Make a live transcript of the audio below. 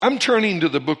I'm turning to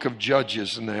the book of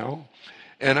Judges now,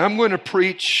 and I'm going to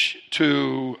preach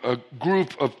to a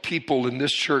group of people in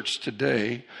this church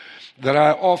today that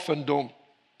I often don't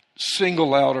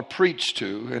single out or preach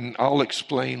to, and I'll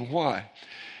explain why.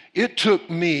 It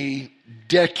took me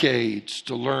decades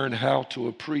to learn how to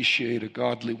appreciate a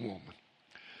godly woman.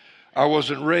 I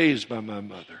wasn't raised by my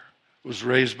mother. I was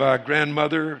raised by a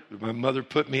grandmother. My mother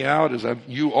put me out, as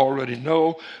you already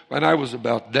know, when I was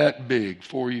about that big,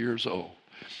 4 years old.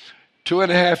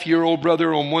 2.5-year-old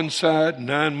brother on one side,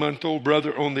 9-month-old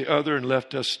brother on the other, and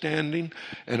left us standing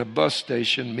in a bus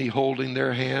station, me holding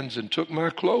their hands, and took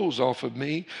my clothes off of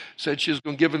me, said she was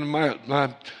going to give them to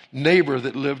my neighbor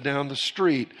that lived down the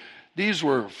street. These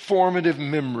were formative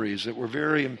memories that were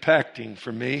very impacting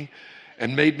for me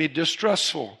and made me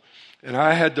distrustful. And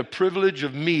I had the privilege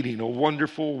of meeting a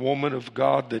wonderful woman of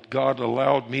God that God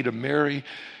allowed me to marry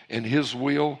in His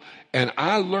will. And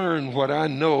I learned what I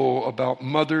know about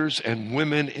mothers and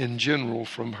women in general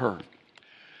from her.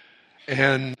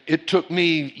 And it took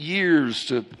me years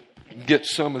to get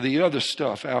some of the other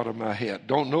stuff out of my head.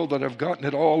 Don't know that I've gotten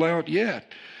it all out yet,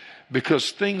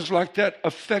 because things like that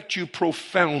affect you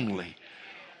profoundly.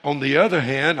 On the other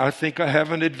hand, I think I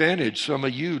have an advantage some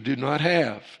of you do not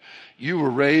have. You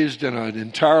were raised in an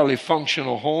entirely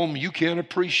functional home. You can't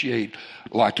appreciate,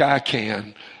 like I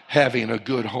can, having a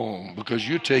good home, because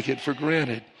you take it for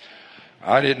granted.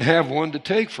 I didn't have one to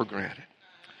take for granted.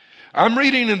 I'm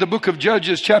reading in the book of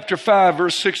Judges, chapter 5,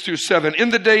 verse 6 through 7. In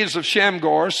the days of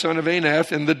Shamgar, son of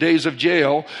Anath, in the days of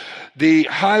Jael, the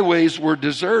highways were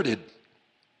deserted,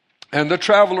 and the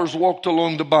travelers walked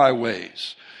along the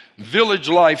byways. Village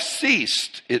life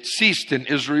ceased. It ceased in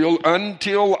Israel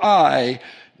until I,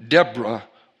 Deborah,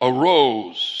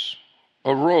 arose,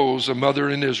 a mother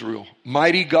in Israel,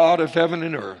 mighty God of heaven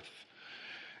and earth,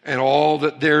 and all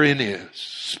that therein is.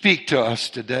 Speak to us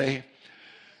today.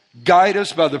 Guide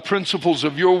us by the principles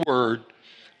of your word.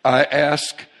 I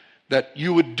ask that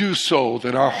you would do so,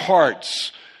 that our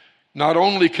hearts not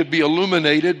only could be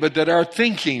illuminated, but that our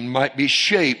thinking might be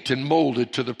shaped and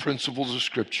molded to the principles of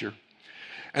Scripture.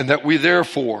 And that we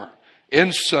therefore,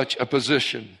 in such a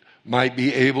position, might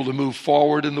be able to move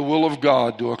forward in the will of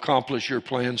God to accomplish your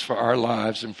plans for our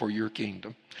lives and for your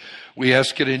kingdom. We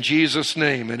ask it in Jesus'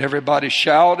 name. And everybody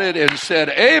shouted and said,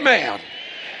 Amen.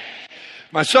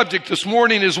 My subject this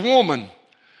morning is woman,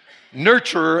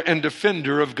 nurturer and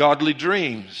defender of godly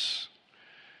dreams.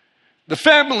 The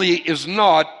family is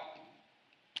not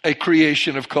a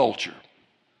creation of culture,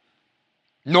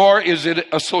 nor is it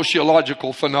a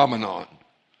sociological phenomenon.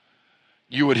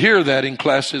 You would hear that in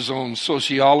classes on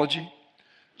sociology.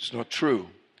 It's not true.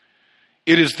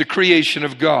 It is the creation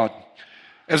of God.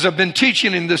 As I've been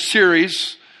teaching in this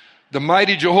series, the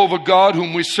mighty Jehovah God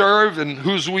whom we serve and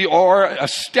whose we are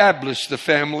established the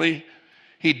family.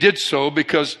 He did so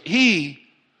because He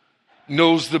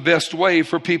knows the best way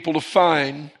for people to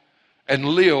find and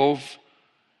live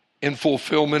in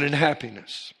fulfillment and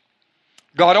happiness.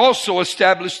 God also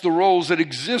established the roles that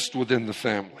exist within the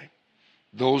family.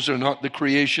 Those are not the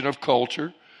creation of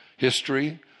culture,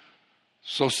 history,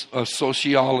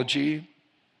 sociology.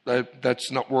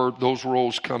 That's not where those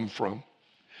roles come from.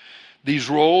 These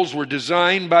roles were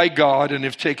designed by God, and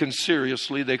if taken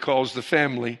seriously, they cause the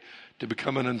family to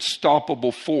become an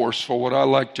unstoppable force for what I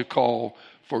like to call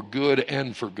for good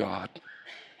and for God.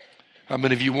 How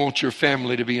many of you want your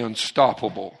family to be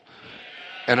unstoppable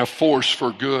and a force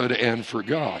for good and for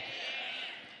God?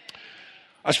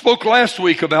 I spoke last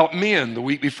week about men, the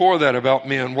week before that about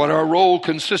men, what our role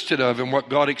consisted of and what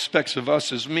God expects of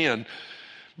us as men.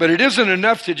 But it isn't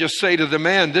enough to just say to the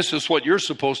man, this is what you're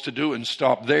supposed to do, and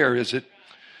stop there, is it?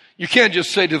 You can't just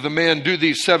say to the man, do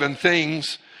these 7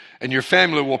 things and your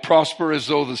family will prosper, as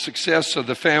though the success of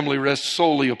the family rests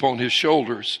solely upon his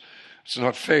shoulders. It's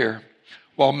not fair.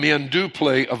 While men do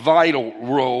play a vital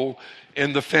role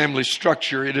in the family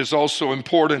structure, it is also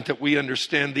important that we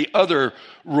understand the other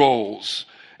roles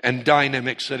and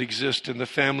dynamics that exist in the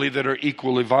family that are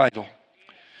equally vital.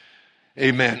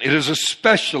 Amen. It is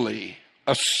especially,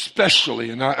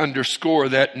 and I underscore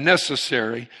that,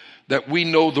 necessary that we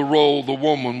know the role the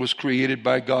woman was created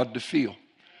by God to fill.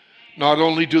 Not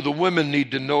only do the women need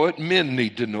to know it, men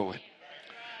need to know it.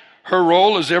 Her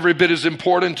role is every bit as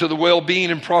important to the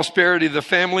well-being and prosperity of the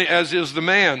family as is the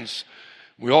man's.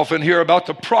 We often hear about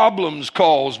the problems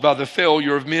caused by the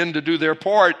failure of men to do their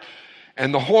part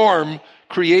and the harm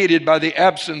created by the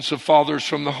absence of fathers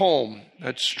from the home.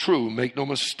 That's true. Make no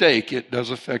mistake, it does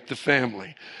affect the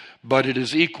family. But it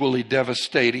is equally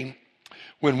devastating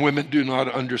when women do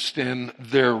not understand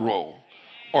their role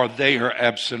or they are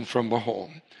absent from the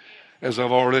home. As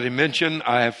I've already mentioned,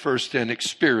 I have firsthand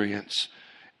experience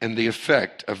and the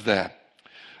effect of that.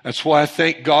 That's why I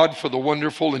thank God for the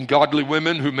wonderful and godly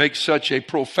women who make such a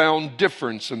profound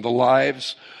difference in the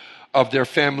lives of their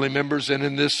family members and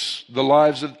in the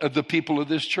lives of the people of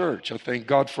this church. I thank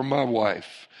God for my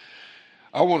wife.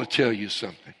 I want to tell you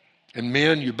something. And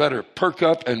men, you better perk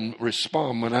up and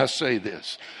respond when I say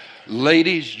this.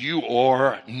 Ladies, you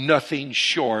are nothing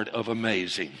short of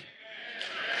amazing.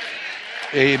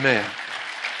 Amen.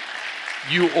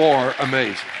 You are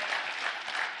amazing.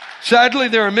 Sadly,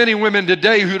 there are many women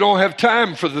today who don't have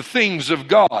time for the things of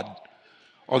God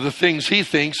or the things He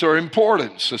thinks are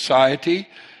important. Society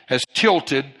has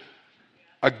tilted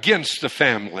against the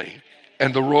family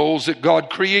and the roles that God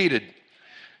created.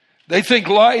 They think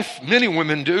life, many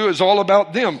women do, is all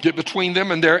about them. Get between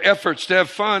them and their efforts to have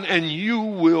fun, and you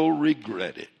will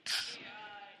regret it.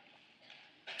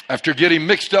 After getting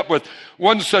mixed up with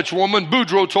one such woman,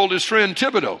 Boudreaux told his friend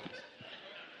Thibodeau,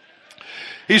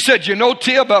 he said, "You know,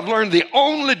 Tib, I've learned the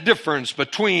only difference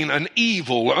between an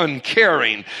evil,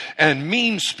 uncaring, and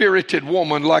mean-spirited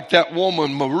woman like that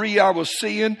woman Marie I was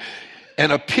seeing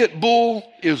and a pit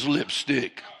bull is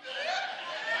lipstick."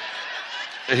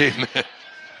 Amen.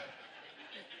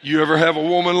 You ever have a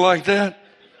woman like that?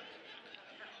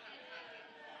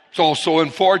 It's also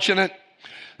unfortunate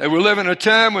that we live in a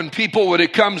time when people, when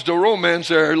it comes to romance,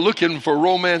 they're looking for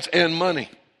romance and money.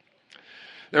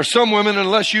 There are some women,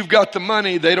 unless you've got the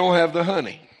money, they don't have the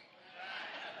honey.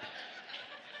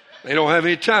 They don't have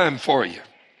any time for you.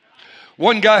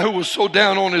 One guy who was so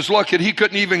down on his luck that he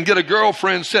couldn't even get a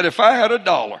girlfriend said, if I had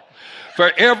 $1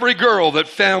 for every girl that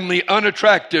found me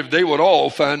unattractive, they would all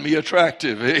find me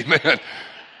attractive. Amen.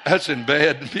 That's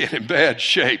being in bad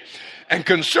shape. And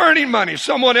concerning money,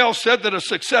 someone else said that a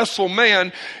successful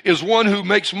man is one who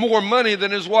makes more money than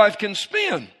his wife can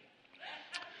spend.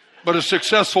 But a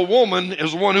successful woman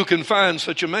is one who can find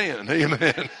such a man.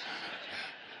 Amen.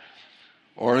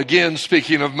 Or again,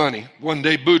 speaking of money, one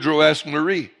day Boudreaux asked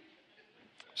Marie,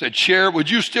 said, "Cher, would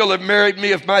you still have married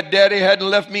me if my daddy hadn't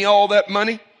left me all that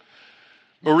money?"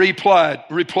 Marie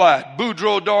replied,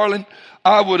 "Boudreaux, darling,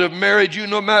 I would have married you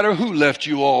no matter who left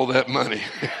you all that money."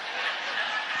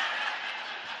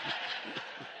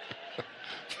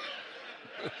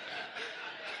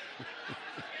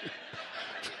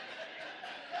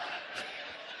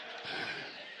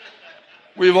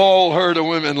 We've all heard of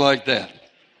women like that.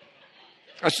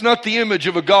 That's not the image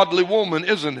of a godly woman,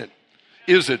 isn't it?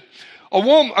 Is it?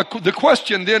 The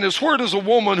question then is, where does a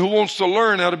woman who wants to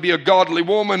learn how to be a godly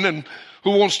woman and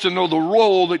who wants to know the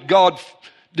role that God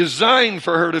designed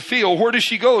for her to feel, where does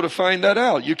she go to find that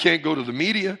out? You can't go to the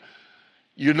media.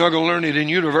 You're not going to learn it in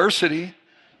university.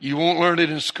 You won't learn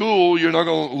it in school. You're not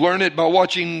going to learn it by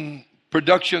watching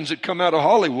productions that come out of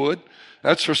Hollywood.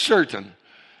 That's for certain.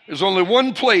 There's only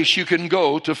one place you can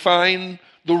go to find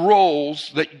the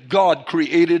roles that God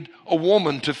created a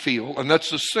woman to feel, and that's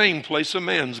the same place a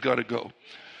man's got to go.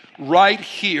 Right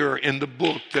here in the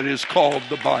book that is called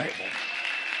the Bible.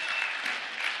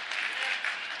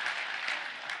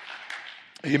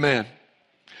 Amen.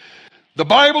 The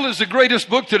Bible is the greatest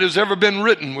book that has ever been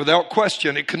written, without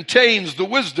question. It contains the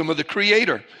wisdom of the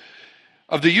Creator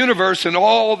of the universe and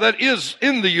all that is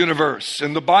in the universe.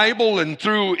 In the Bible and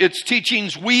through its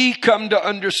teachings, we come to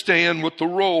understand what the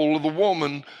role of the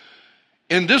woman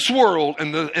in this world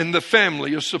and the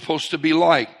family is supposed to be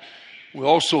like. We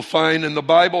also find in the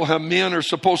Bible how men are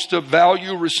supposed to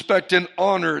value, respect, and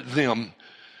honor them.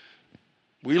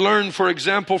 We learn, for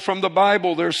example, from the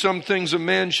Bible, there are some things a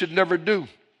man should never do.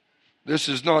 This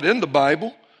is not in the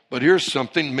Bible, but here's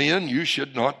something, men, you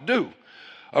should not do.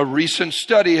 A recent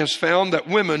study has found that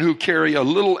women who carry a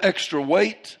little extra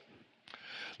weight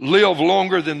live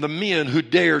longer than the men who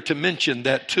dare to mention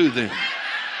that to them.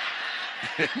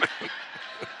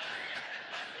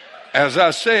 As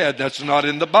I said, that's not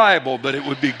in the Bible, but it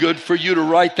would be good for you to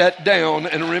write that down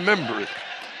and remember it.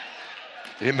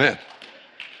 Amen.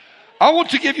 I want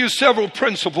to give you several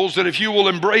principles that if you will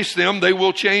embrace them, they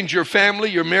will change your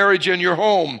family, your marriage, and your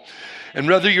home. And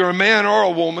whether you're a man or a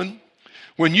woman,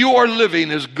 when you are living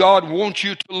as God wants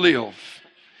you to live,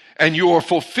 and you are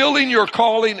fulfilling your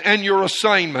calling and your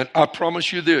assignment, I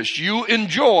promise you this, you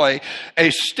enjoy a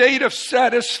state of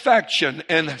satisfaction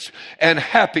and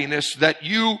happiness that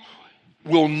you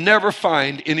will never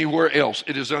find anywhere else.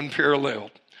 It is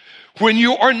unparalleled. When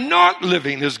you are not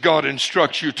living as God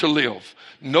instructs you to live,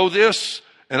 know this,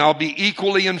 and I'll be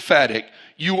equally emphatic,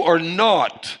 you are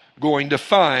not going to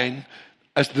find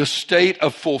as the state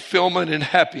of fulfillment and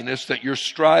happiness that you're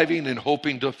striving and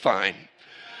hoping to find.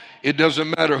 It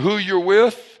doesn't matter who you're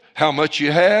with, how much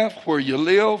you have, where you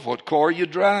live, what car you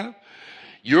drive.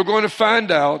 you're going to find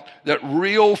out that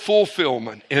real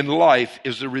fulfillment in life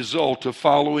is the result of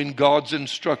following God's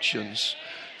instructions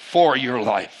for your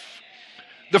life.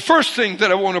 The first thing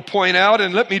that I want to point out,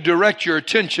 and let me direct your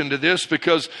attention to this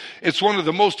because it's one of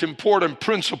the most important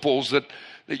principles that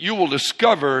you will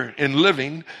discover in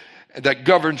living that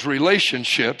governs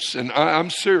relationships, and I'm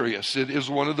serious. It is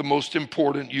one of the most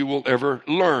important you will ever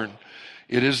learn.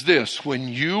 It is this: when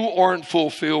you aren't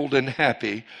fulfilled and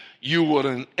happy, you will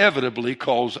inevitably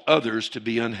cause others to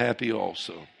be unhappy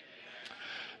also.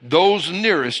 Those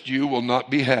nearest you will not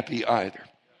be happy either.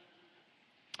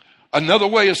 Another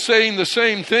way of saying the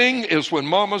same thing is when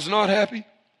mama's not happy,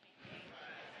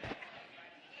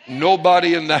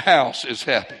 nobody in the house is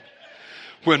happy.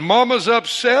 When mama's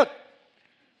upset,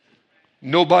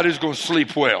 nobody's going to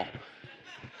sleep well.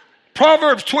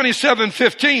 Proverbs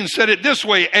 27:15 said it this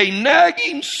way: a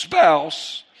nagging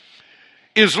spouse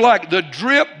is like the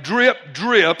drip, drip,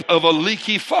 drip of a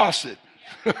leaky faucet.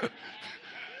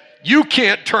 You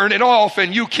can't turn it off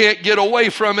and you can't get away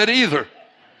from it either.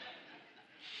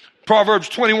 Proverbs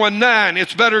 21:9,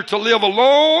 it's better to live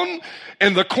alone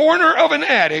in the corner of an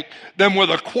attic than with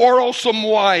a quarrelsome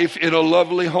wife in a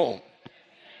lovely home.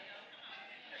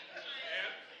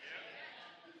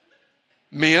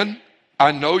 Men,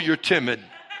 I know you're timid.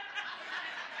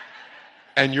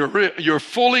 And you're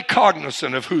fully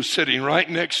cognizant of who's sitting right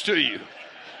next to you.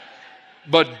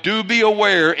 But do be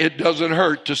aware it doesn't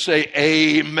hurt to say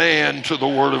amen to the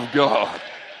Word of God.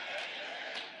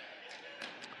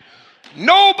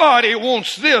 Nobody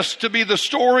wants this to be the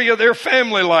story of their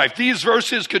family life. These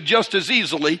verses could just as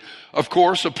easily, of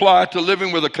course, apply to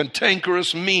living with a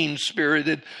cantankerous,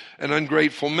 mean-spirited, and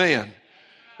ungrateful man.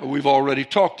 We've already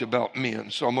talked about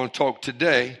men, so I'm going to talk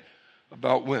today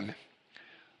about women.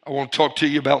 I want to talk to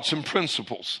you about some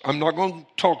principles. I'm not going to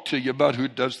talk to you about who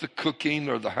does the cooking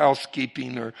or the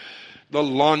housekeeping or the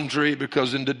laundry,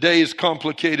 because in today's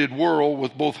complicated world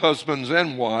with both husbands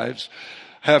and wives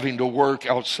having to work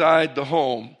outside the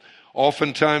home,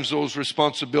 oftentimes those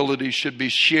responsibilities should be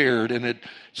shared, and it's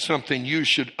something you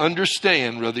should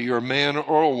understand, whether you're a man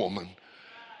or a woman,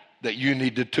 that you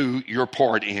need to do your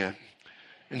part in.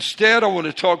 Instead, I want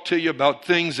to talk to you about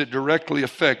things that directly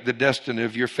affect the destiny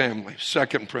of your family.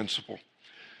 Second principle: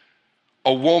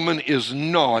 a woman is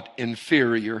not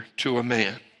inferior to a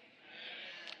man.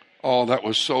 Oh, that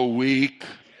was so weak.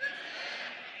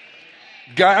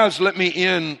 Guys, let me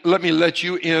let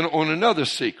you in on another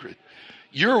secret.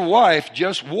 Your wife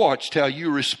just watched how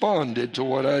you responded to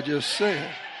what I just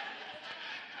said.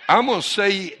 I'm going to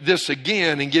say this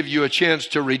again and give you a chance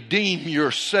to redeem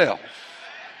yourself.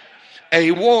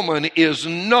 A woman is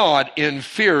not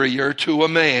inferior to a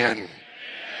man.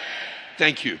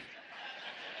 Thank you.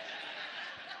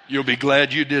 You'll be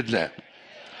glad you did that.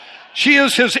 She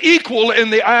is his equal in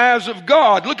the eyes of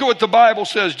God. Look at what the Bible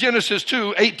says, Genesis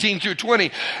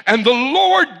 2:18-20. And the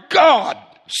Lord God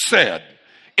said,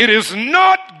 it is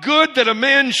not good that a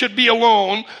man should be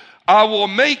alone. I will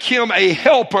make him a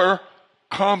helper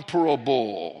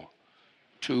comparable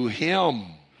to him.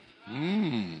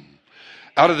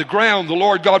 Out of the ground, the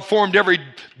Lord God formed every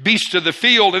beast of the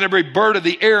field and every bird of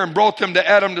the air and brought them to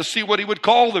Adam to see what he would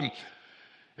call them.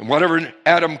 And whatever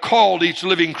Adam called each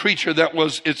living creature, that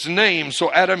was its name.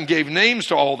 So Adam gave names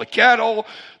to all the cattle,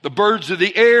 the birds of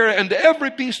the air, and to every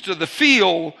beast of the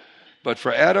field. But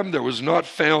for Adam, there was not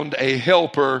found a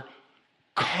helper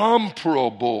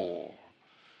comparable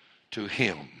to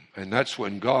him. And that's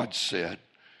when God said,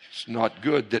 it's not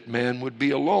good that man would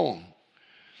be alone.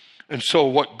 And so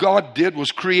what God did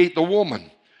was create the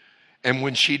woman. And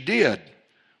when she did,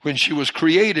 when she was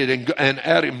created and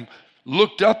Adam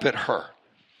looked up at her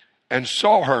and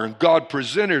saw her and God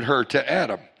presented her to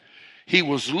Adam, he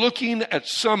was looking at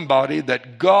somebody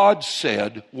that God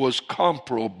said was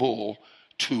comparable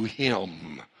to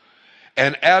him.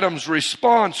 And Adam's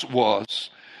response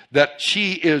was that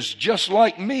she is just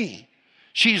like me.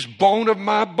 She's bone of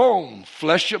my bone,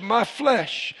 flesh of my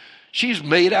flesh. She's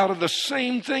made out of the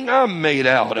same thing I'm made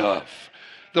out of.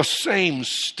 The same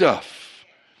stuff.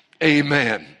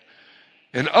 Amen.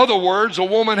 In other words, a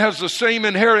woman has the same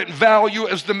inherent value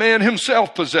as the man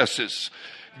himself possesses.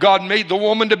 God made the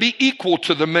woman to be equal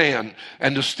to the man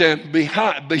and to stand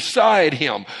beside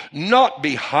him, not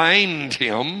behind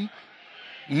him,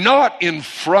 not in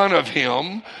front of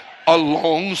him,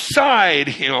 alongside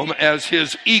him as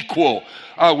his equal.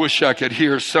 I wish I could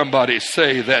hear somebody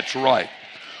say that's right.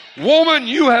 Woman,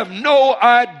 you have no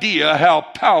idea how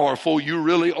powerful you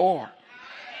really are.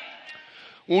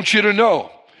 I want you to know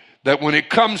that when it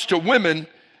comes to women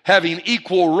having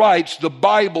equal rights, the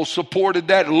Bible supported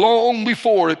that long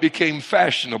before it became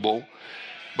fashionable.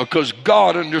 because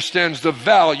God understands the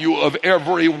value of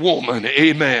every woman.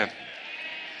 Amen.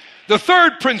 The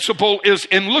third principle is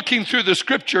in looking through the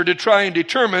scripture to try and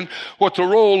determine what the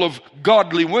role of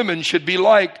godly women should be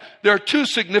like. There are two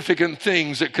significant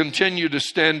things that continue to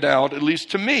stand out, at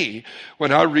least to me,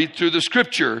 when I read through the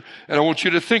scripture. And I want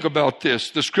you to think about this.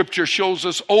 The scripture shows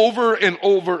us over and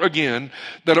over again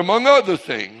that among other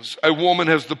things, a woman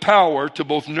has the power to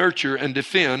both nurture and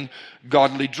defend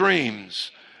godly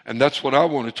dreams. And that's what I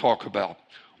want to talk about.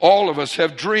 All of us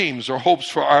have dreams or hopes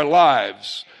for our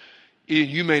lives.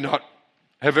 You may not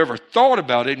have ever thought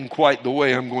about it in quite the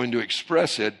way I'm going to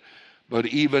express it, but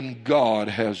even God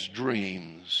has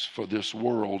dreams for this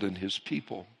world and his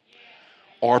people,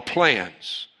 or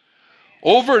plans.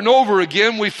 Over and over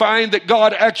again, we find that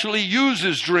God actually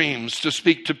uses dreams to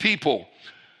speak to people.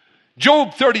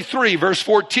 Job 33, verse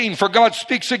 14, for God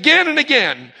speaks again and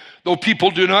again, though people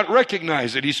do not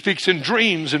recognize it. He speaks in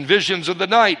dreams and visions of the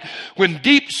night when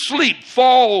deep sleep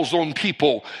falls on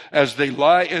people as they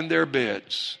lie in their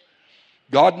beds.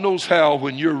 God knows how,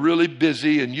 when you're really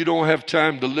busy and you don't have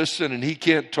time to listen and he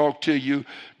can't talk to you,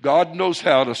 God knows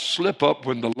how to slip up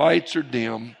when the lights are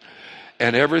dim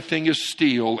and everything is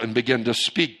still and begin to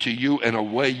speak to you in a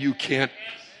way you can't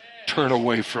turn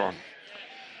away from.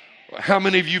 How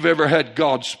many of you have ever had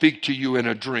God speak to you in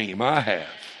a dream? I have.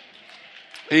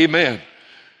 Amen.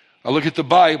 I look at the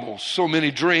Bible, so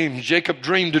many dreams. Jacob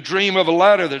dreamed a dream of a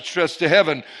ladder that stretched to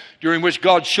heaven, during which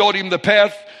God showed him the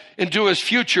path into his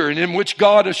future, and in which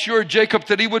God assured Jacob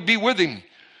that he would be with him.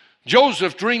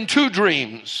 Joseph dreamed two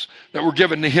dreams that were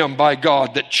given to him by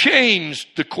God that changed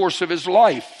the course of his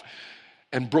life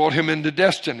and brought him into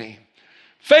destiny.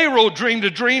 Pharaoh dreamed a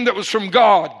dream that was from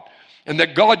God, and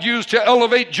that God used to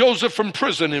elevate Joseph from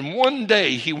prison. In one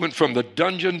day, he went from the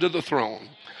dungeon to the throne.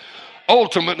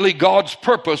 Ultimately, God's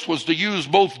purpose was to use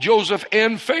both Joseph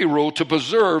and Pharaoh to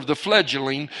preserve the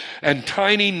fledgling and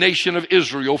tiny nation of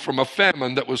Israel from a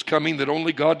famine that was coming that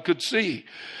only God could see.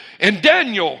 In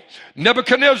Daniel,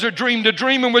 Nebuchadnezzar dreamed a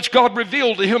dream in which God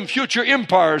revealed to him future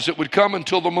empires that would come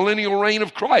until the millennial reign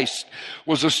of Christ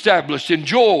was established. In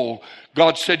Joel,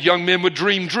 God said young men would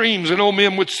dream dreams and old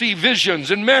men would see visions.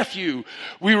 In Matthew,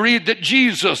 we read that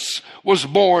Jesus was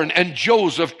born and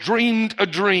Joseph dreamed a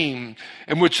dream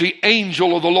in which the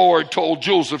angel of the Lord told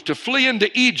Joseph to flee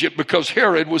into Egypt because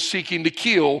Herod was seeking to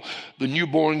kill the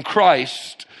newborn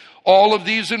Christ. All of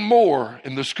these and more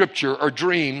in the scripture are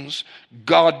dreams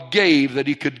God gave that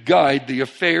he could guide the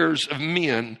affairs of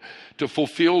men to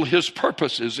fulfill his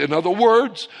purposes. In other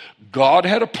words, God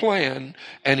had a plan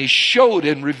and he showed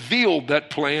and revealed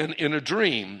that plan in a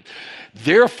dream.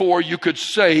 Therefore, you could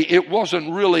say it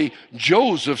wasn't really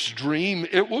Joseph's dream,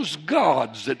 it was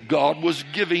God's that God was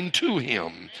giving to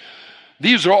him.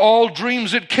 These are all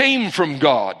dreams that came from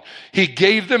God. He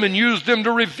gave them and used them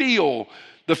to reveal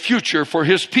the future for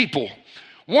his people.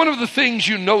 One of the things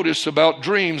you notice about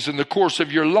dreams in the course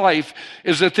of your life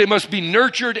is that they must be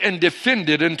nurtured and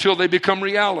defended until they become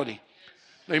reality.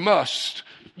 They must.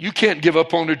 You can't give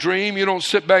up on a dream. You don't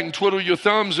sit back and twiddle your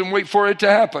thumbs and wait for it to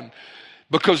happen,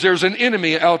 because there's an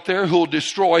enemy out there who will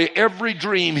destroy every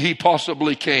dream he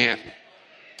possibly can,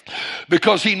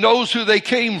 because he knows who they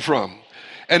came from.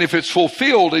 And if it's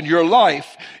fulfilled in your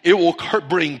life, it will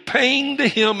bring pain to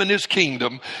him and his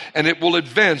kingdom, and it will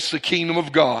advance the kingdom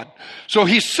of God. So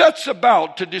he sets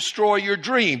about to destroy your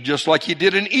dream, just like he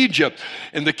did in Egypt.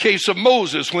 In the case of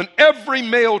Moses, when every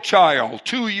male child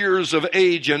 2 years of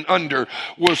age and under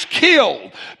was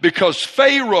killed because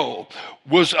Pharaoh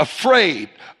was afraid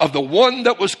of the one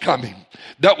that was coming,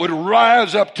 that would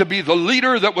rise up to be the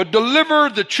leader that would deliver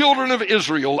the children of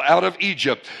Israel out of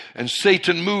Egypt. And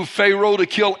Satan moved Pharaoh to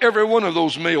kill every one of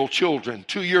those male children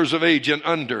 2 years of age and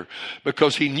under,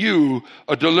 because he knew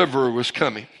a deliverer was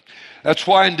coming. That's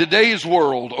why in today's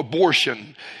world,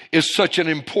 abortion is such an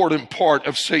important part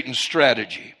of Satan's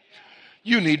strategy.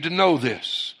 You need to know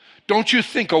this. Don't you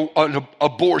think an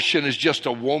abortion is just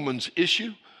a woman's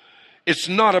issue? It's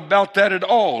not about that at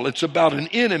all. It's about an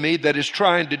enemy that is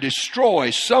trying to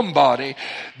destroy somebody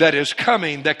that is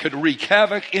coming that could wreak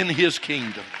havoc in his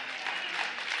kingdom.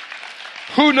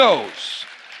 Who knows?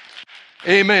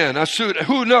 Amen.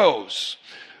 Who knows?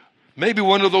 Maybe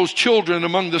one of those children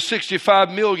among the 65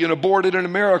 million aborted in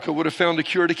America would have found a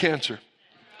cure to cancer.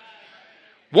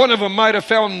 One of them might have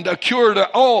found a cure to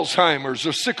Alzheimer's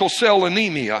or sickle cell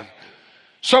anemia.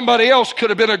 Somebody else could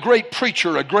have been a great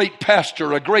preacher, a great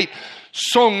pastor, a great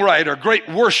songwriter, a great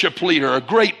worship leader, a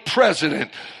great president.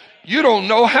 You don't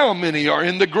know how many are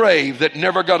in the grave that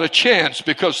never got a chance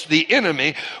because the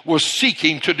enemy was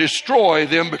seeking to destroy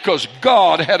them because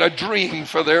God had a dream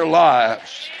for their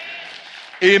lives.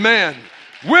 Amen.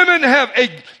 Women have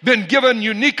been given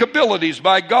unique abilities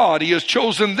by God. He has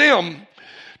chosen them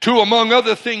to, among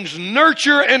other things,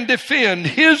 nurture and defend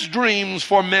His dreams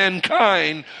for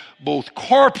mankind, both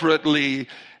corporately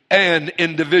and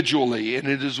individually. And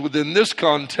it is within this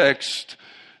context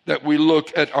that we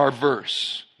look at our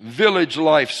verse. Village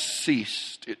life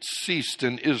ceased. It ceased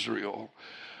in Israel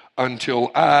until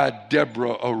I,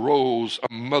 Deborah, arose,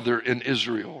 a mother in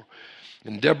Israel.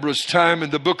 In Deborah's time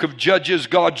in the book of Judges,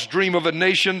 God's dream of a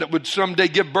nation that would someday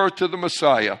give birth to the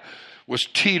Messiah was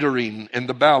teetering in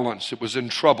the balance. It was in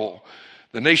trouble.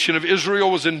 The nation of Israel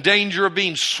was in danger of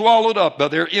being swallowed up by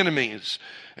their enemies.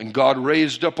 And God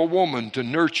raised up a woman to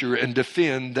nurture and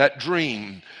defend that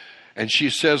dream. And she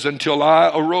says, until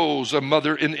I arose, a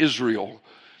mother in Israel,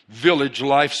 village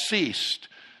life ceased.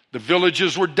 The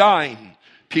villages were dying.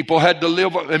 People had to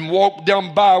live and walk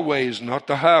down byways, not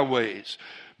the highways,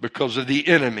 because of the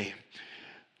enemy.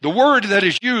 The word that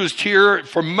is used here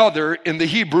for mother in the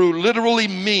Hebrew literally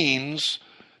means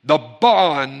the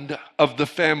bond of the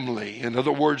family. In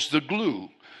other words, the glue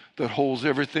that holds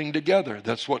everything together.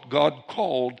 That's what God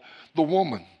called the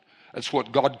woman. That's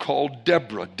what God called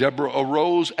Deborah. Deborah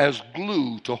arose as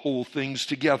glue to hold things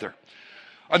together.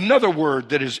 Another word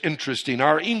that is interesting,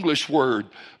 our English word,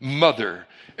 mother.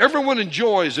 Everyone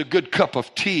enjoys a good cup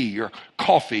of tea or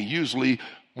coffee. Usually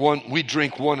we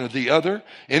drink one or the other.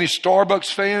 Any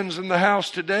Starbucks fans in the house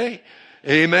today?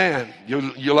 Amen.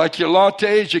 You like your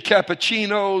lattes, your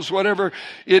cappuccinos, whatever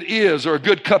it is, or a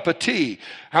good cup of tea.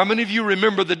 How many of you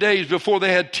remember the days before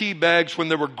they had tea bags when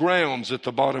there were grounds at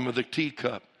the bottom of the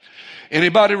teacup?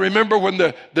 Anybody remember when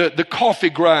the coffee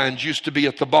grinds used to be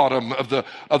at the bottom of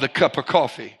the cup of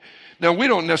coffee? Now, we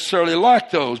don't necessarily like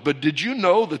those, but did you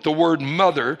know that the word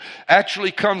mother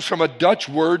actually comes from a Dutch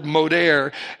word,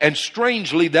 moeder, and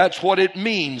strangely, that's what it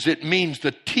means. It means the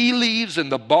tea leaves in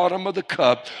the bottom of the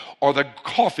cup or the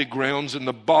coffee grounds in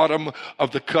the bottom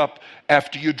of the cup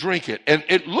after you drink it. And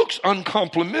it looks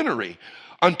uncomplimentary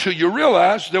until you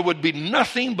realize there would be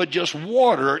nothing but just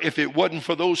water if it wasn't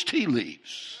for those tea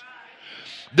leaves.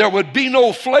 There would be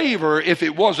no flavor if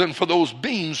it wasn't for those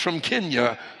beans from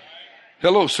Kenya.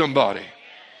 Hello, somebody.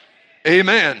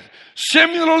 Amen.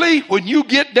 Similarly, when you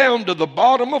get down to the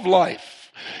bottom of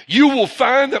life, you will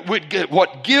find that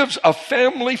what gives a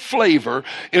family flavor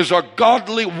is a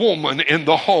godly woman in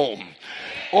the home.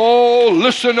 Oh,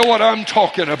 listen to what I'm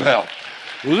talking about.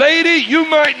 Lady, you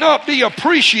might not be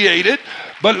appreciated,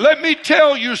 but let me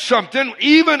tell you something.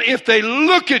 Even if they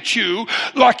look at you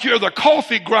like you're the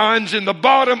coffee grinds in the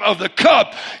bottom of the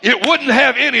cup, it wouldn't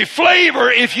have any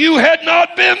flavor if you had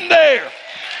not been there.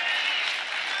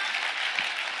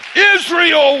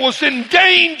 Israel was in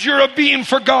danger of being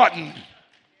forgotten.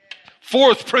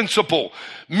 Fourth principle.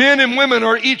 Men and women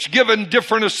are each given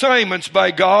different assignments by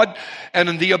God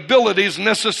and the abilities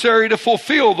necessary to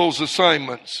fulfill those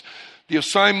assignments. The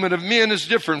assignment of men is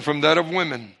different from that of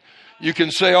women. You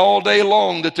can say all day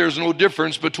long that there's no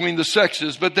difference between the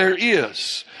sexes, but there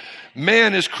is.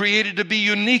 Man is created to be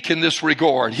unique in this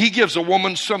regard. He gives a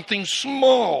woman something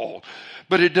small,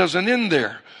 but it doesn't end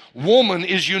there. Woman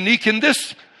is unique in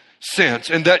this sense,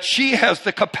 and that she has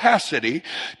the capacity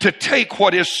to take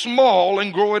what is small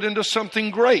and grow it into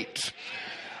something great.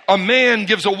 A man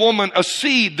gives a woman a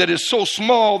seed that is so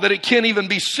small that it can't even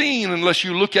be seen unless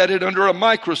you look at it under a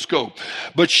microscope.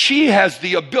 But she has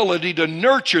the ability to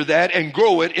nurture that and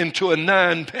grow it into a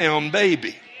 9-pound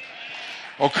baby.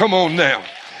 Oh, come on now.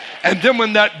 And then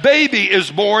when that baby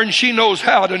is born, she knows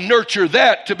how to nurture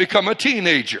that to become a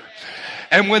teenager.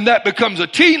 And when that becomes a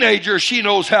teenager, she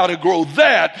knows how to grow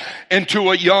that into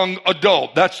a young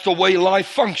adult. That's the way life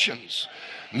functions.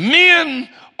 Men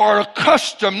are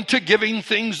accustomed to giving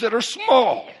things that are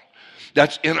small.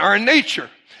 That's in our nature.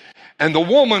 And the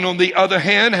woman, on the other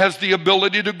hand, has the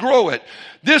ability to grow it.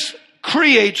 This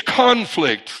creates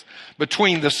conflict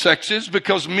between the sexes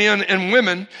because men and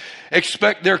women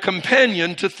expect their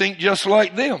companion to think just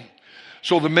like them.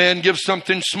 So the man gives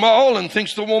something small and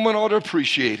thinks the woman ought to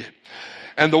appreciate it.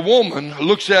 And the woman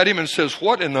looks at him and says,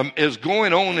 what is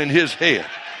going on in his head?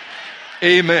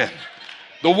 Amen.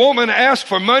 The woman asks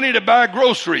for money to buy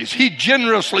groceries. He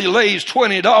generously lays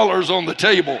 $20 on the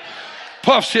table,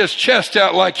 puffs his chest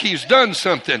out like he's done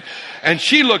something. And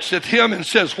she looks at him and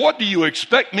says, what do you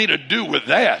expect me to do with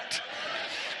that?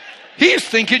 He's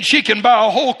thinking she can buy a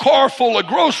whole car full of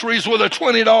groceries with a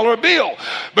 $20 bill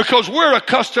because we're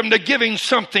accustomed to giving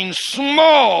something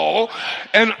small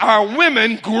and our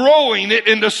women growing it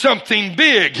into something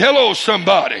big. Hello,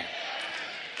 somebody.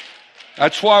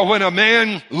 That's why when a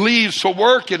man leaves for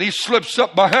work and he slips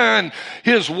up behind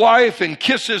his wife and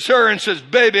kisses her and says,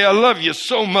 baby, I love you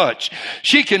so much,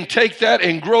 she can take that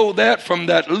and grow that from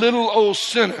that little old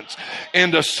sentence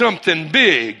into something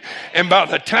big. And by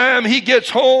the time he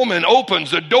gets home and opens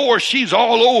the door, she's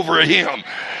all over him.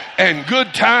 And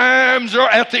good times are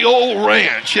at the old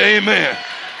ranch. Amen.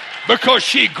 Because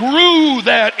she grew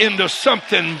that into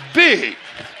something big.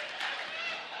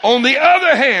 On the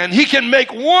other hand, he can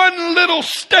make one little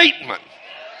statement,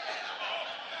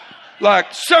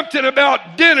 like something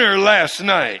about dinner last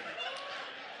night,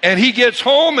 and he gets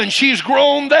home and she's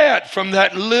grown that from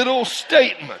that little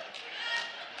statement,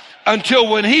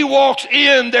 until when he walks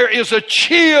in, there is a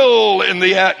chill in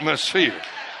the atmosphere.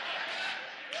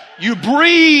 You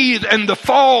breathe and the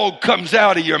fog comes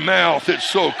out of your mouth. It's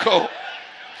so cold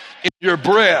in your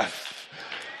breath.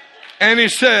 And he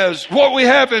says, what we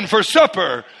having for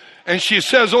supper? And she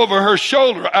says over her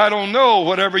shoulder, I don't know,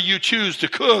 whatever you choose to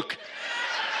cook.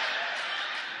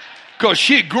 Because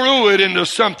she grew it into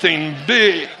something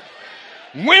big.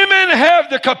 Women have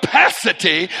the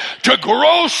capacity to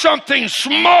grow something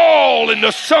small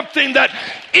into something that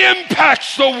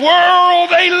impacts the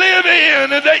world they live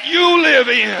in and that you live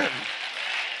in.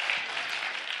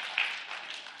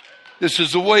 This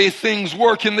is the way things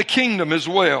work in the kingdom as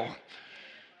well.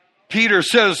 Peter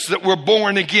says that we're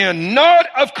born again, not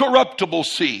of corruptible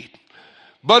seed,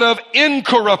 but of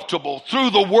incorruptible, through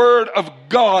the word of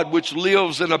God, which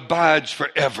lives and abides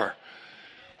forever.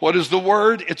 What is the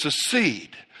word? It's a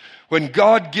seed. When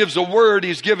God gives a word,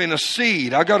 he's giving a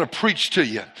seed. I got to preach to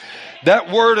you. That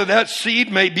word of that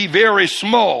seed may be very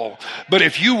small, but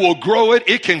if you will grow it,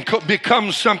 it can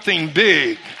become something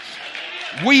big.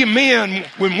 We men,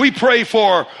 when we pray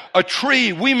for a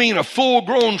tree, we mean a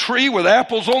full-grown tree with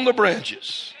apples on the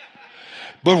branches.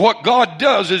 But what God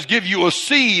does is give you a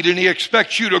seed, and he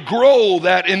expects you to grow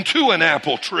that into an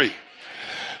apple tree.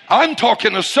 I'm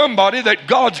talking to somebody that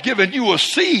God's given you a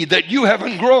seed that you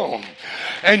haven't grown.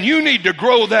 And you need to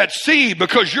grow that seed,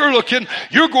 because you're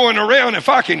going around, if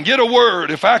I can get a word.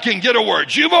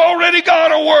 You've already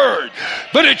got a word.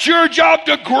 But it's your job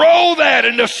to grow that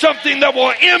into something that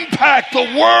will impact the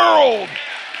world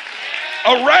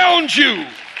around you.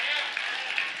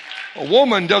 A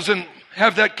woman doesn't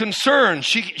have that concern.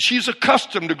 She's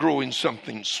accustomed to growing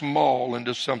something small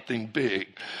into something big.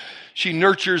 She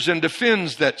nurtures and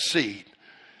defends that seed.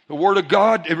 The Word of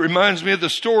God, it reminds me of the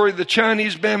story of the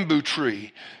Chinese bamboo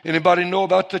tree. Anybody know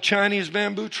about the Chinese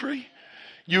bamboo tree?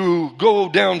 You go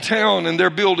downtown and they're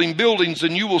building buildings,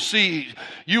 and you will see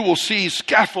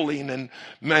scaffolding and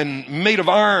made of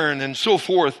iron and so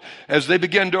forth as they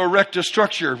begin to erect a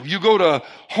structure. You go to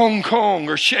Hong Kong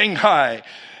or Shanghai,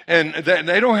 and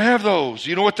they don't have those.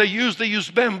 You know what they use? They use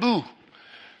bamboo.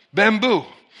 Bamboo.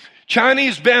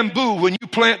 Chinese bamboo, when you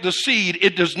plant the seed,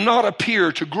 it does not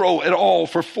appear to grow at all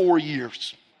for 4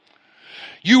 years.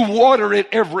 You water it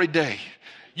every day.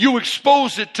 You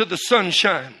expose it to the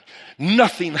sunshine.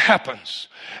 Nothing happens.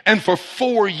 And for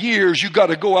 4 years, you got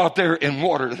to go out there and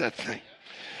water that thing.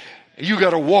 You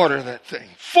got to water that thing.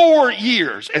 4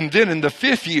 years. And then in the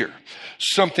 5th year,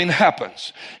 something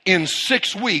happens. In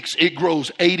 6 weeks, it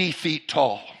grows 80 feet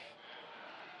tall.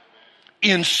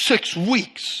 In 6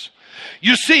 weeks.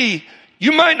 You see,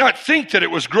 you might not think that it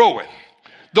was growing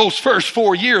those first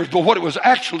 4 years, but what it was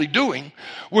actually doing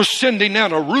was sending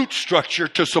out a root structure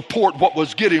to support what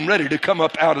was getting ready to come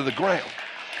up out of the ground.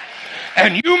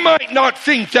 And you might not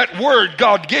think that word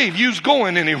God gave you is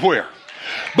going anywhere.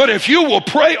 But if you will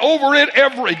pray over it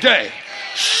every day,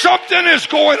 something is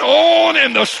going on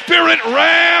in the spirit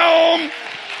realm.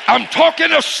 I'm talking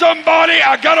to somebody.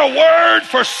 I got a word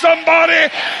for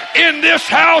somebody in this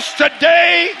house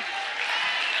today.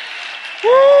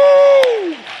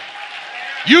 Woo!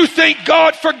 You think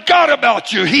God forgot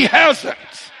about you. He hasn't.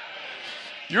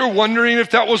 You're wondering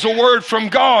if that was a word from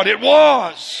God. It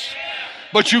was.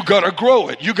 But you got to grow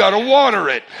it. You got to water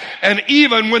it. And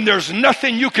even when there's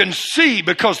nothing you can see,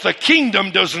 because the kingdom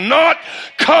does not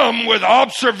come with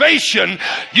observation,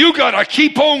 you got to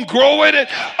keep on growing it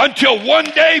until one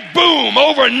day, boom,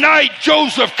 overnight,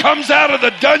 Joseph comes out of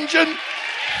the dungeon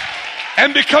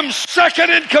and becomes second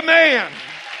in command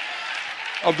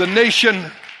of the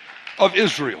nation of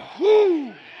Israel.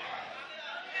 Woo.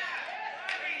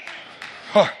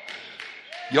 Huh.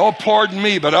 Y'all pardon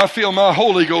me, but I feel my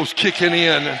Holy Ghost kicking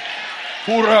in.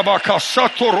 Hallelujah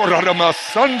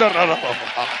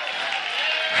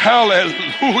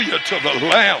to the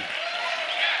Lamb.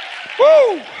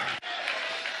 Woo.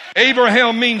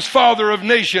 Abraham means father of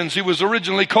nations. He was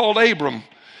originally called Abram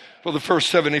for the first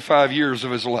 75 years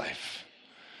of his life.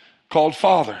 Called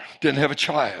father. Didn't have a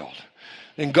child.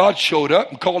 And God showed up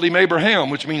and called him Abraham,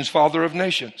 which means father of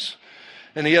nations.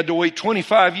 And he had to wait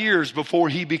 25 years before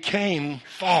he became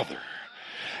father.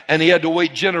 And he had to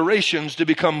wait generations to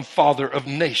become father of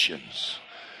nations.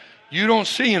 You don't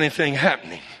see anything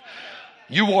happening.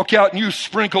 You walk out and you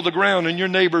sprinkle the ground and your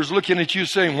neighbor's looking at you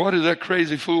saying, what is that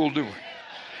crazy fool doing?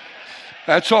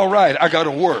 That's all right. I got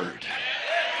a word.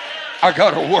 I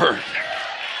got a word.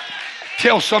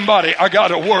 Tell somebody, I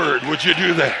got a word. Would you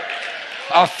do that?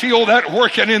 I feel that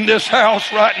working in this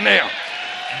house right now.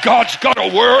 God's got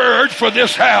a word for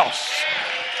this house.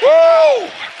 Woo!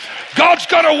 God's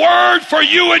got a word for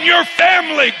you and your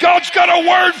family. God's got a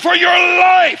word for your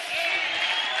life.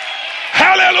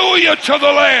 Hallelujah to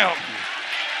the Lamb.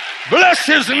 Bless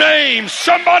his name.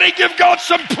 Somebody give God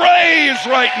some praise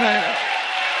right now.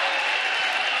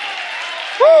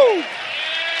 Woo!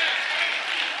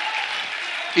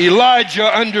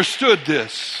 Elijah understood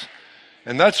this.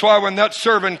 And that's why when that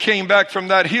servant came back from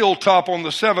that hilltop on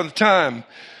the seventh time,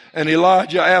 and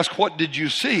Elijah asked, what did you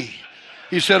see?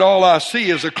 He said, all I see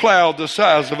is a cloud the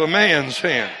size of a man's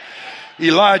hand.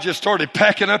 Elijah started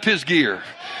packing up his gear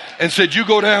and said, you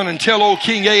go down and tell old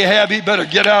King Ahab he better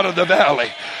get out of the valley.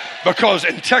 Because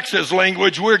in Texas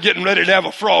language, we're getting ready to have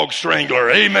a frog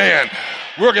strangler. Amen.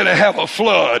 We're going to have a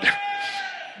flood.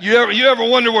 You ever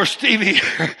wonder where Stevie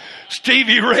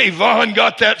Ray Vaughan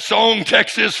got that song,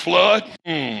 Texas Flood?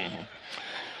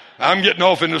 I'm getting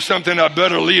off into something I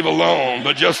better leave alone.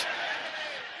 But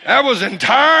that was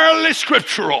entirely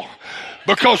scriptural.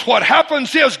 Because what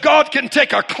happens is God can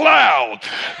take a cloud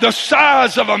the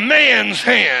size of a man's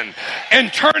hand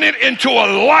and turn it into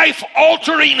a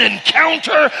life-altering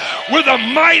encounter with a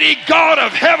mighty God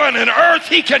of heaven and earth.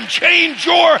 He can change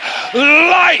your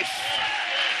life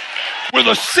with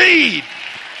a seed.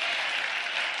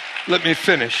 Let me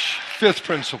finish. Fifth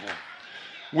principle.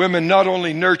 Women not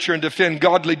only nurture and defend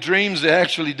godly dreams, they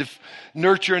actually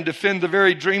nurture and defend the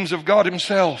very dreams of God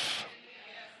himself.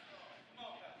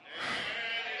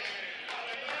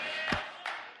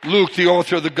 Luke, the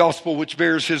author of the gospel which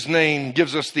bears his name,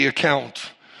 gives us the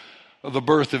account of the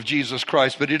birth of Jesus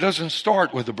Christ. But he doesn't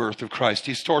start with the birth of Christ.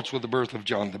 He starts with the birth of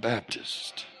John the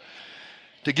Baptist.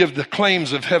 To give the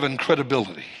claims of heaven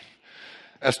credibility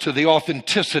as to the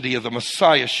authenticity of the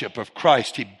messiahship of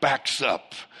Christ, he backs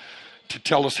up to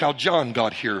tell us how John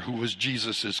got here, who was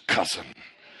Jesus' cousin.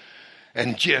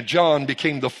 And John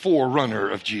became the forerunner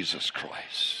of Jesus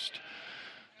Christ.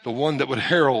 The one that would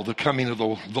herald the coming of the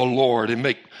Lord and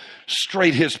make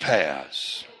straight his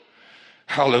paths.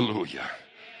 Hallelujah.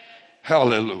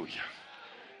 Hallelujah.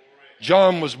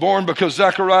 John was born because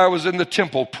Zechariah was in the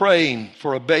temple praying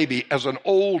for a baby. As an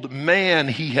old man,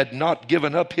 he had not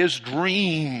given up his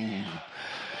dream.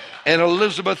 And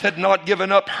Elizabeth had not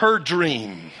given up her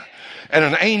dream. And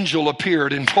an angel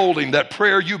appeared and told him that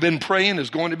prayer you've been praying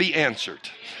is going to be answered.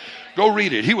 Go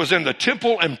read it. He was in the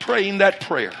temple and praying that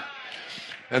prayer.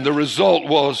 And the result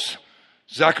was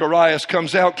Zacharias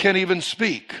comes out, can't even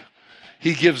speak.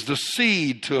 He gives the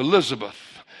seed to Elizabeth,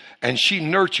 and she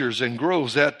nurtures and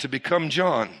grows that to become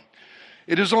John.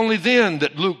 It is only then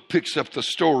that Luke picks up the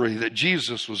story that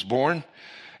Jesus was born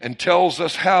and tells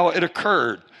us how it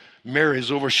occurred. Mary's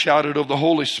overshadowed of the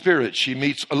Holy Spirit. She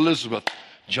meets Elizabeth.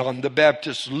 John the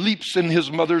Baptist leaps in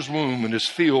his mother's womb and is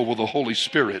filled with the Holy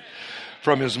Spirit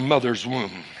from his mother's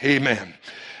womb. Amen.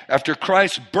 After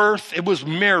Christ's birth, it was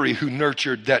Mary who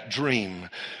nurtured that dream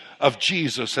of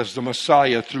Jesus as the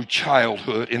Messiah through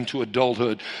childhood into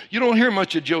adulthood. You don't hear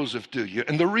much of Joseph, do you?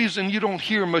 And the reason you don't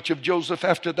hear much of Joseph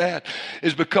after that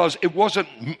is because it wasn't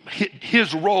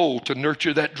his role to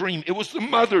nurture that dream. It was the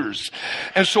mother's.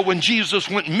 And so when Jesus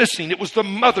went missing, it was the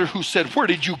mother who said, where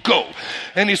did you go?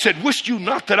 And he said, wist you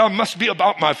not that I must be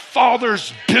about my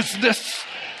Father's business?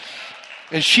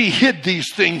 And she hid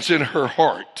these things in her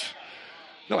heart.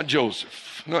 Not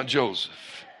Joseph. Not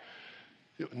Joseph.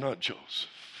 Not Joseph.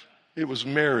 It was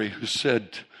Mary who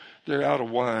said, they're out of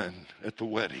wine at the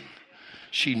wedding.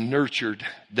 She nurtured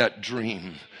that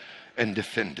dream and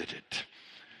defended it,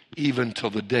 even till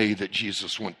the day that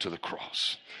Jesus went to the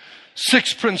cross.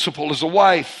 Sixth principle is a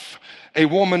wife. A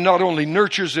woman not only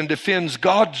nurtures and defends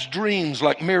God's dreams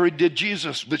like Mary did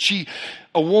Jesus, but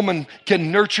a woman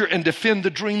can nurture and defend the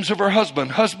dreams of her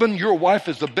husband. Husband, your wife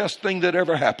is the best thing that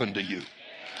ever happened to you.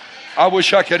 I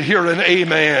wish I could hear an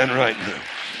amen right now.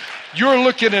 You're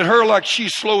looking at her like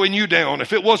she's slowing you down.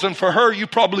 If it wasn't for her, you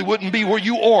probably wouldn't be where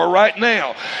you are right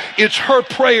now. It's her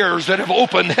prayers that have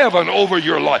opened heaven over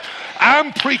your life.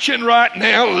 I'm preaching right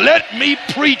now. Let me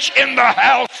preach in the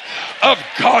house of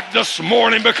God this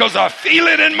morning because I feel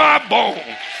it in my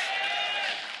bones.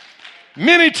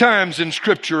 Many times in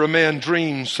Scripture, a man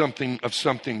dreams of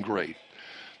something great.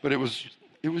 But it was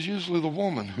it was usually the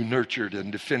woman who nurtured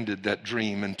and defended that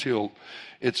dream until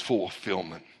its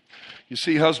fulfillment. You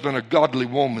see, husband, a godly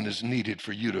woman is needed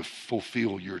for you to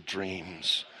fulfill your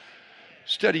dreams.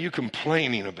 Instead of you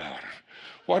complaining about her,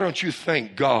 why don't you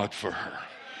thank God for her?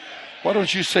 Why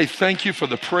don't you say thank you for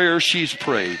the prayers she's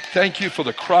prayed? Thank you for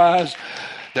the cries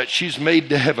that she's made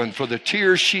to heaven, for the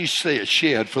tears she's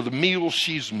shed, for the meals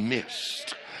she's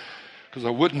missed. Because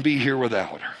I wouldn't be here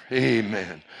without her.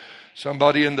 Amen.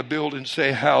 Somebody in the building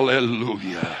say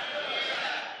hallelujah.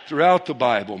 Throughout the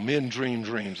Bible, men dream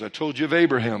dreams. I told you of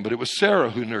Abraham, but it was Sarah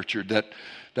who nurtured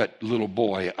that little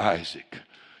boy, Isaac,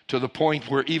 to the point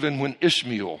where even when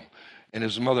Ishmael and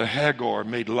his mother Hagar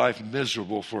made life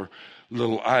miserable for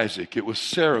little Isaac, it was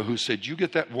Sarah who said, you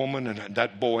get that woman and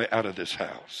that boy out of this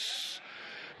house,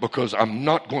 because I'm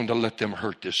not going to let them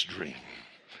hurt this dream.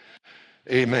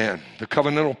 Amen. The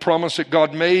covenantal promise that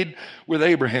God made with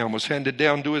Abraham was handed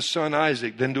down to his son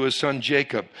Isaac, then to his son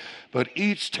Jacob. But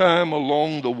each time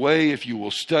along the way, if you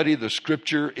will study the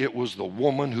scripture, it was the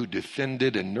woman who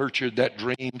defended and nurtured that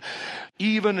dream.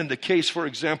 Even in the case, for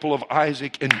example, of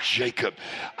Isaac and Jacob.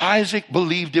 Isaac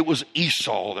believed it was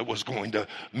Esau that was going to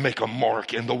make a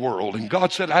mark in the world. And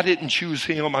God said, I didn't choose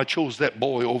him. I chose that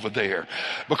boy over there.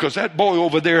 Because that boy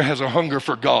over there has a hunger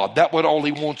for God. That's what all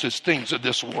he wants is things of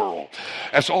this world.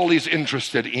 That's all he's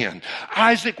interested in.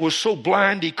 Isaac was so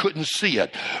blind he couldn't see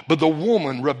it. But the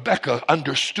woman, Rebekah,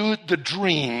 understood the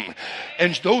dream.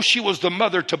 And though she was the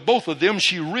mother to both of them,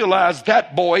 she realized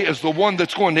that boy is the one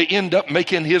that's going to end up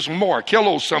making his mark.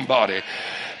 Hello, somebody.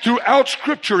 Throughout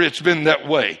Scripture, it's been that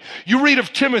way. You read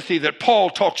of Timothy that Paul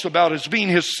talks about as being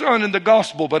his son in the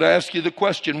gospel. But I ask you the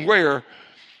question, where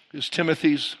is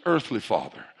Timothy's earthly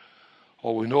father?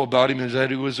 All we know about him is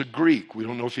that he was a Greek. We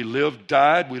don't know if he lived,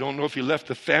 died. We don't know if he left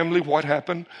the family, what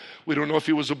happened. We don't know if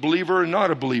he was a believer or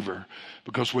not a believer.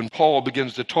 Because when Paul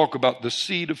begins to talk about the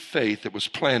seed of faith that was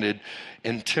planted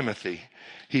in Timothy,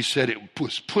 he said it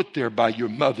was put there by your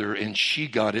mother and she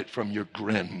got it from your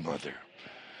grandmother.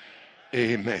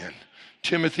 Amen.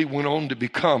 Timothy went on to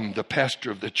become the pastor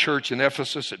of the church in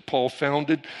Ephesus that Paul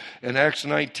founded in Acts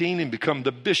 19 and become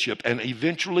the bishop and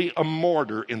eventually a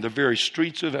martyr in the very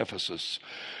streets of Ephesus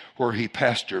where he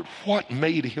pastored. What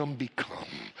made him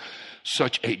become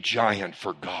such a giant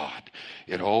for God?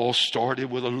 It all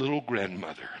started with a little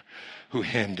grandmother who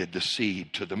handed the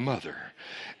seed to the mother,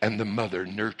 and the mother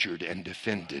nurtured and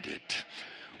defended it.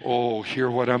 Oh, hear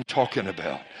what I'm talking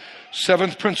about.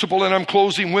 Seventh principle, and I'm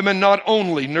closing. Women not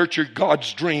only nurture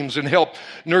God's dreams and help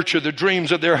nurture the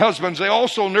dreams of their husbands, they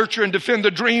also nurture and defend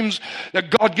the dreams that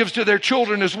God gives to their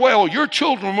children as well. Your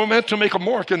children were meant to make a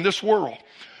mark in this world.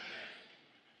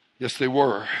 Yes, they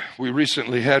were. We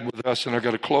recently had with us, and I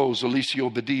got to close,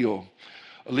 Alicio Badillo.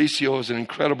 Alicio is an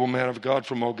incredible man of God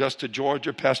from Augusta,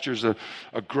 Georgia, pastors a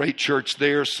great church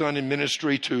there, son in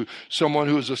ministry to someone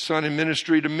who is a son in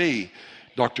ministry to me,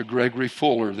 Dr. Gregory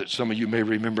Fuller, that some of you may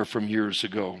remember from years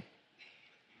ago.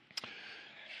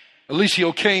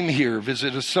 Alicio came here,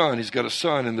 visited a son. He's got a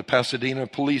son in the Pasadena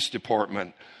Police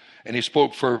Department. And he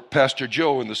spoke for Pastor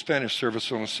Joe in the Spanish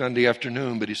service on a Sunday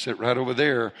afternoon, but he sat right over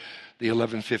there, the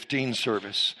 11:15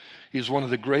 service. He's one of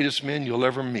the greatest men you'll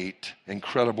ever meet.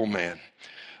 Incredible man.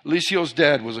 Alicio's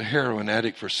dad was a heroin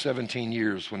addict for 17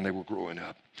 years when they were growing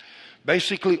up.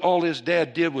 Basically, all his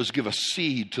dad did was give a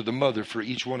seed to the mother for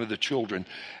each one of the children,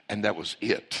 and that was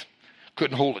it.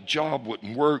 Couldn't hold a job,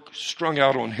 wouldn't work, strung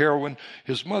out on heroin.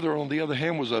 His mother, on the other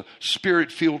hand, was a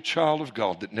spirit-filled child of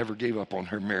God that never gave up on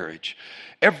her marriage.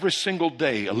 Every single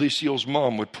day, Alicio's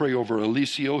mom would pray over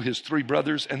Alicio, his three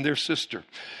brothers, and their sister.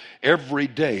 Every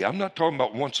day. I'm not talking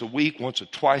about once a week, once or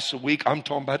twice a week. I'm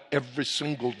talking about every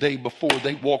single day before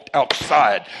they walked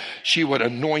outside. She would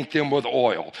anoint them with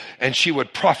oil and she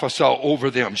would prophesy over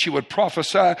them. She would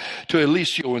prophesy to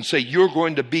Alicio and say, you're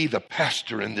going to be the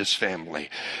pastor in this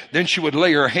family. Then she would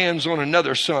lay her hands on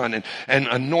another son and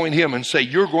anoint him and say,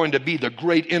 you're going to be the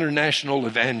great international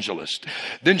evangelist.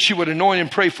 Then she would anoint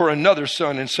and pray for another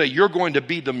son and say, you're going to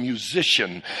be the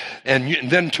musician.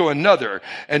 And then to another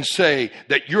and say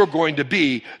that you're going to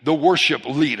be the worship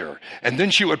leader. And then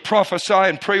she would prophesy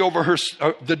and pray over her,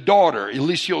 the daughter,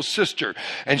 Alicio's sister.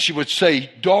 And she would say,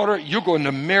 daughter, you're going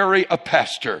to marry a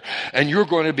pastor and you're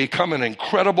going to become an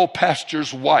incredible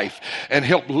pastor's wife and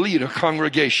help lead a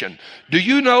congregation. Do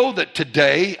you know that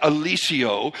today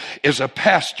Alicio is a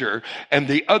pastor and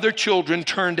the other children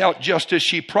turned out just as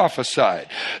she prophesied?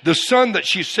 The son that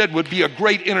she said would be a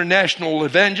great international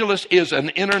evangelist is an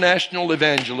international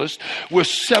evangelist with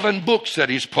 7 books that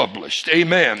he's published. published.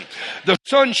 Amen. The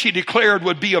son she declared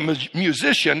would be a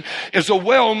musician is a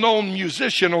well-known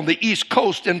musician on the East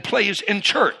Coast and plays in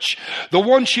church. The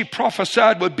one she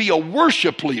prophesied would be a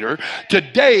worship leader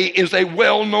today is a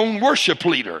well-known worship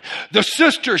leader. The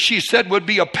sister she said would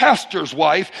be a pastor's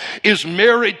wife is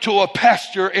married to a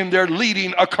pastor and they're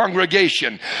leading a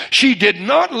congregation. She did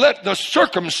not let the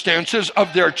circumstances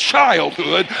of their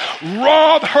childhood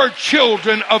rob her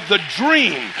children of the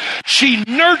dream. She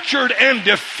nurtured and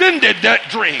defended that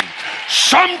dream.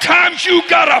 Sometimes you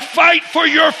gotta fight for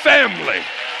your family.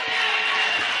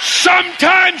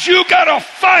 Sometimes you gotta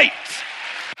fight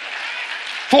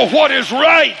for what is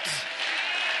right.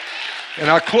 And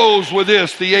I close with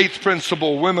this, the eighth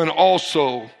principle. Women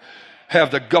also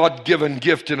have the God-given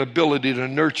gift and ability to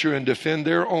nurture and defend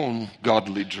their own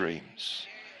godly dreams.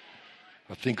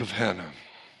 I think of Hannah,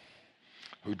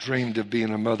 who dreamed of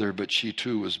being a mother, but she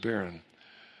too was barren.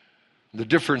 The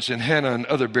difference in Hannah and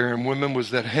other barren women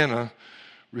was that Hannah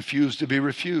refused to be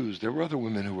refused. There were other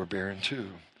women who were barren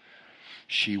too.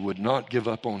 She would not give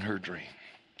up on her dream.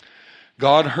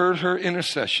 God heard her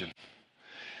intercession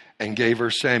and gave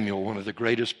her Samuel, one of the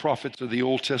greatest prophets of the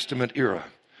Old Testament era.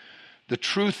 The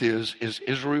truth is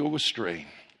Israel was straying,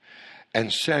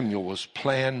 and Samuel was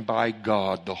planned by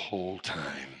God the whole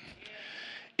time.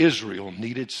 Israel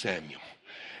needed Samuel.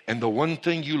 And the one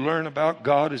thing you learn about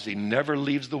God is He never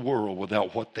leaves the world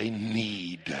without what they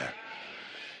need.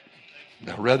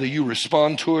 Now, whether you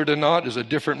respond to it or not is a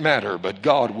different matter, but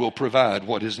God will provide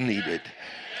what is needed.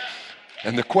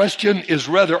 And the question is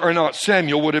whether or not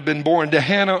Samuel would have been born to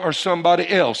Hannah or somebody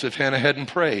else if Hannah hadn't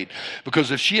prayed. Because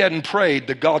if she hadn't prayed,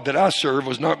 the God that I serve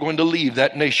was not going to leave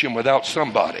that nation without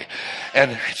somebody.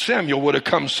 And Samuel would have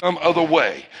come some other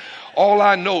way. All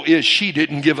I know is she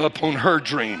didn't give up on her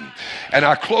dream. And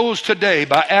I close today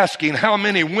by asking how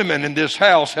many women in this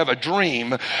house have a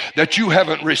dream that you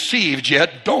haven't received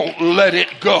yet. Don't let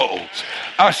it go.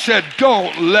 I said,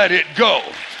 don't let it go.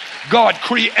 God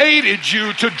created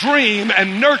you to dream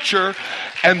and nurture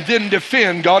and then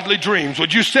defend godly dreams.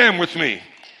 Would you stand with me?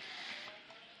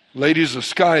 Ladies, the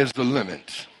sky is the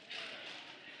limit.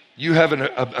 You have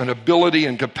an ability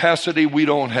and capacity we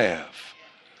don't have.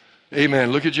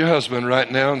 Amen. Look at your husband right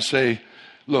now and say,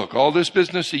 look, all this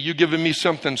business, are you giving me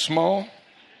something small?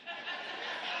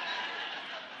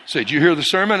 Say, did you hear the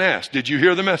sermon? Ask, did you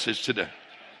hear the message today?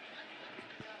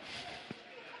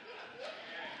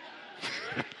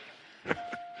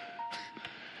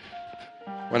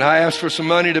 When I ask for some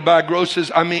money to buy groceries,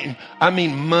 I mean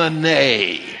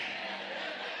money.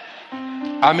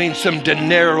 I mean some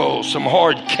dinero, some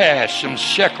hard cash, some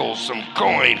shekels, some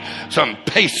coin, some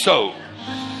pesos.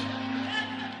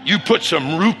 You put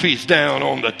some rupees down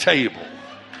on the table.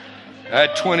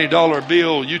 That $20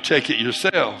 bill, you take it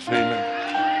yourself. Amen.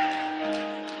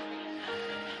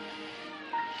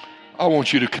 I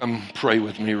want you to come pray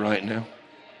with me right now.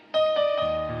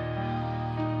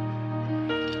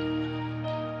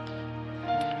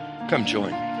 Come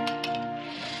join me.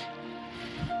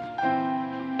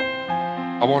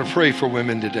 I want to pray for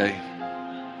women today.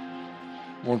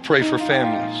 I want to pray for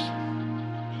families.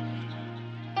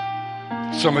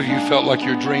 Some of you felt like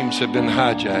your dreams have been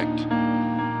hijacked.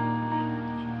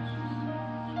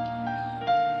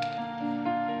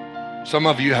 Some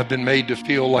of you have been made to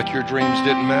feel like your dreams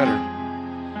didn't matter.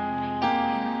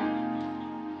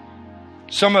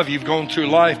 Some of you have gone through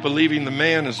life believing the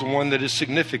man is the one that is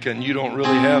significant and you don't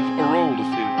really have a role to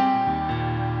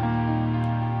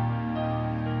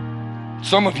fill.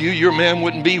 Some of you, your man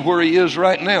wouldn't be where he is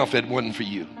right now if it wasn't for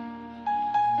you.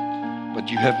 But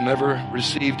you have never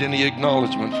received any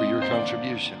acknowledgement for your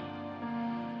contribution.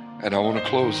 And I want to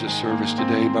close this service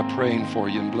today by praying for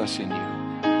you and blessing you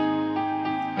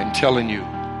and telling you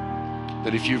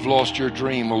that if you've lost your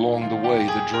dream along the way,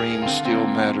 the dream still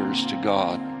matters to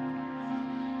God.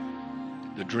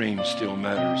 The dream still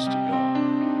matters to God.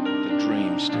 The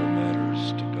dream still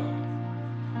matters to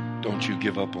God. Don't you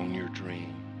give up on your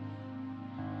dream.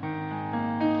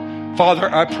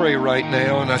 Father, I pray right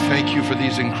now, and I thank you for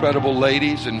these incredible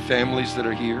ladies and families that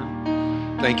are here.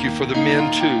 Thank you for the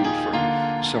men, too,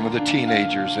 for some of the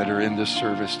teenagers that are in this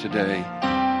service today.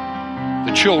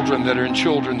 The children that are in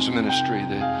children's ministry,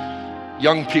 the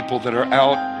young people that are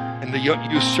out in the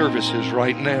youth services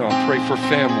right now. I pray for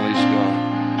families, God.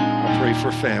 I pray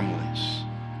for families.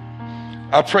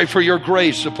 I pray for your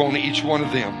grace upon each one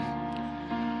of them.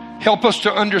 Help us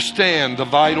to understand the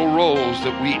vital roles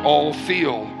that we all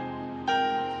feel.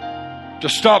 To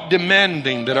stop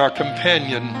demanding that our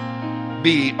companion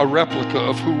be a replica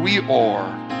of who we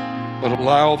are, but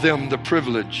allow them the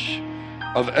privilege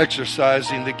of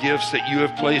exercising the gifts that you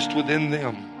have placed within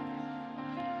them.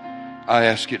 I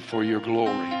ask it for your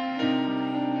glory.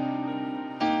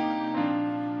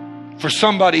 For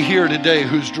somebody here today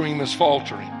whose dream is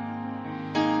faltering,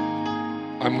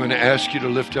 I'm going to ask you to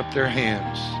lift up their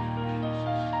hands.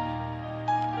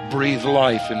 Breathe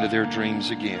life into their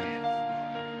dreams again.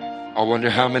 I wonder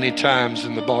how many times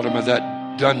in the bottom of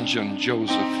that dungeon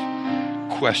Joseph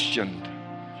questioned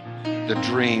the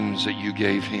dreams that you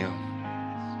gave him.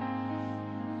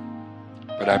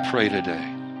 But I pray today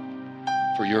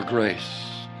for your grace.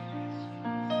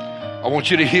 I want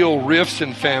you to heal rifts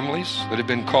in families that have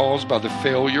been caused by the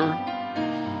failure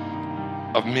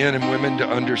of men and women to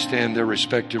understand their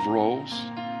respective roles.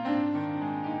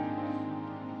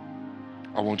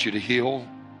 I want you to heal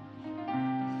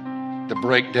the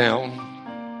breakdown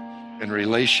in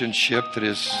relationship that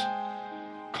has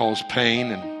caused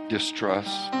pain and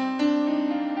distrust,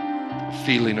 a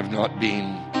feeling of not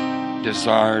being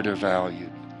desired or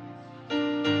valued.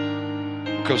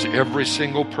 Because every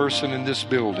single person in this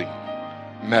building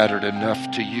mattered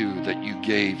enough to you that you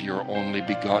gave your only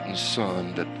begotten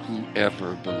Son, that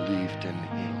whoever believed in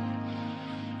him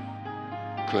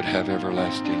could have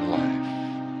everlasting life.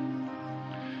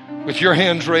 With your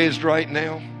hands raised right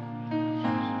now,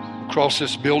 across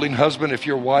this building, husband, if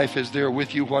your wife is there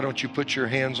with you, why don't you put your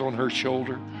hands on her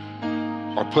shoulder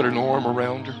or put an arm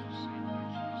around her?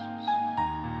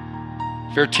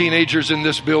 If there are teenagers in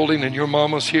this building and your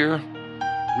mama's here,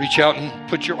 reach out and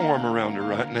put your arm around her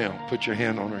right now. Put your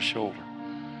hand on her shoulder.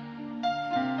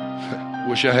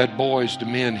 Wish I had boys to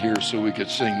men here so we could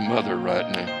sing Mother right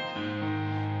now.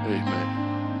 Amen.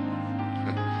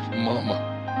 Mama.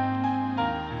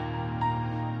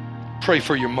 Pray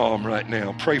for your mom right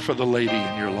now. Pray for the lady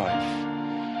in your life.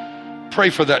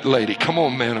 Pray for that lady. Come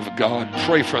on, man of God.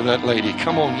 Pray for that lady.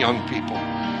 Come on, young people.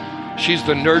 She's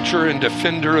the nurturer and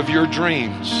defender of your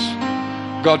dreams.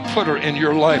 God put her in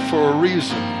your life for a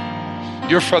reason.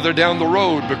 You're further down the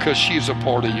road because she's a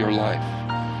part of your life.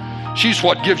 She's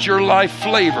what gives your life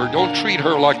flavor. Don't treat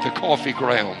her like the coffee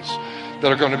grounds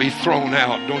that are going to be thrown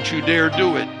out. Don't you dare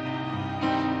do it.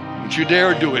 Don't you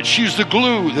dare do it. She's the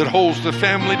glue that holds the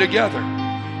family together.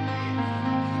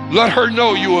 Let her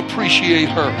know you appreciate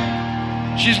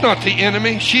her. She's not the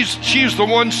enemy. She's the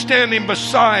one standing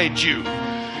beside you.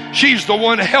 She's the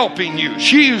one helping you.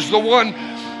 She's the one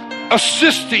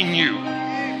assisting you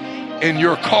in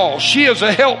your call. She is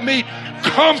a helpmeet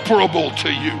comparable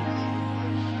to you.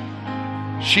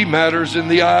 She matters in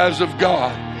the eyes of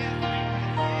God.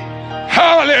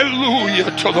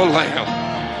 Hallelujah to the Lamb.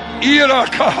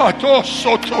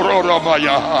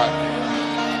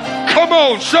 Come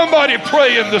on, somebody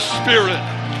pray in the Spirit.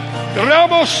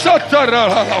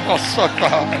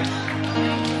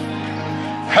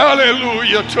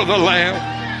 Hallelujah to the Lamb.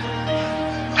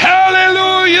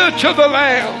 Hallelujah to the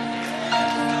Lamb.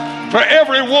 For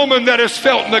every woman that has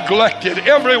felt neglected,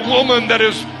 every woman that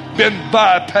has been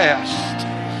bypassed,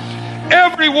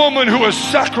 every woman who has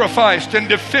sacrificed and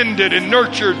defended and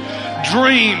nurtured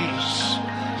dreams,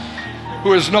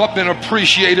 who has not been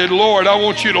appreciated, Lord, I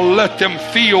want you to let them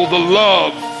feel the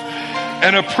love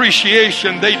and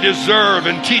appreciation they deserve,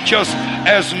 and teach us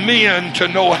as men to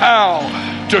know how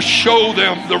to show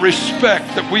them the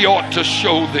respect that we ought to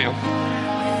show them.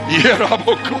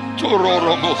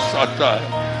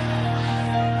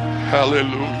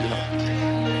 Hallelujah.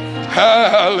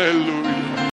 Hallelujah.